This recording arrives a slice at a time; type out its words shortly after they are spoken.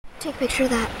Take a picture of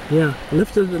that. Yeah,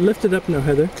 lift it up now,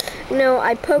 Heather. No,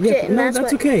 I poked it and no,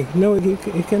 that's okay. No, you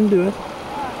can do it.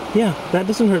 Yeah, that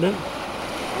doesn't hurt it.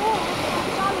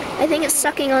 I think it's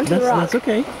sucking onto the rock. That's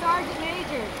okay.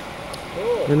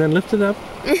 And then lift it up.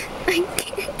 I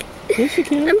can't. Yes, you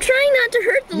can. I'm trying not to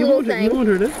hurt the little thing. You won't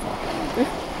hurt it. Like,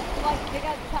 they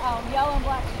got yellow and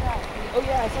black stripes. Oh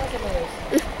yeah, I saw some of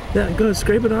those. Yeah, go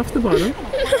scrape it off the bottom.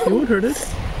 You won't hurt it.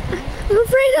 I'm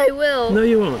afraid I will. No,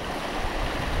 you won't.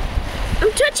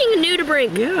 I'm touching a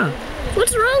nudibranch. Yeah.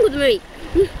 What's wrong with me?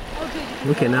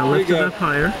 Okay, now lift it up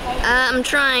higher. I'm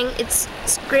trying. It's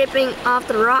scraping off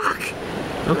the rock.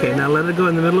 Okay, now let it go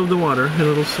in the middle of the water and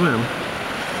it'll swim.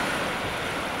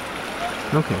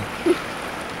 Okay.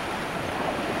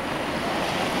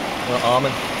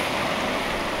 Almond.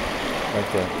 Right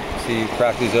there. See, you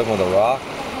crack these open with a rock.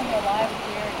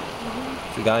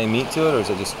 Has it got any meat to it, or is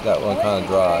it just that one kind of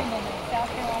dry?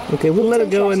 Okay, we'll let it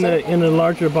go in a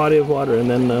larger body of water and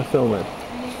then film it.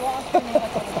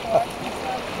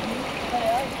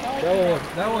 That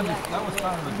was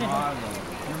kind of a dry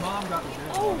one. Your mom got the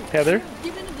big one. Heather?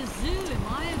 You've been to the zoo in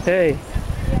Malin. Hey.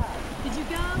 Did you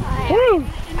go? Woo!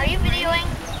 Are you videoing?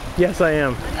 Yes, I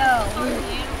am. Oh.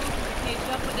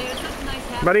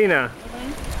 Marina.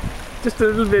 Just a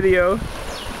little video.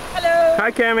 Hello.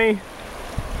 Hi, Cammy.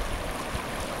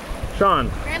 Sean.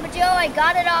 Grandpa Joe, I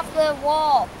got it off the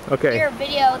wall. Okay. Here,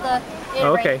 video the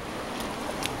Okay.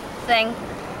 thing.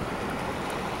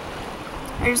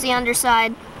 There's the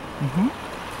underside.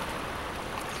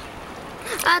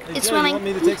 It's Joe, swimming. you want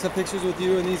me to take some pictures with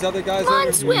you and these other guys? Come on,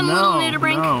 over swim, here? little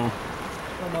nudibranch. No.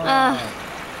 Come on.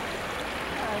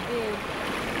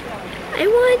 I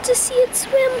wanted to see it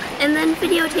swim and then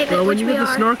videotape it, Well, when which you we get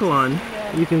the are. snorkel on,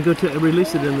 you can go to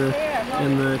release it in the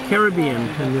Caribbean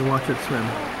and you'll watch it swim.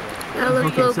 Gotta look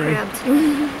Okay, glow say- crabs.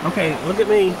 Okay, look at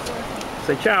me.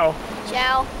 Say ciao.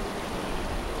 Ciao.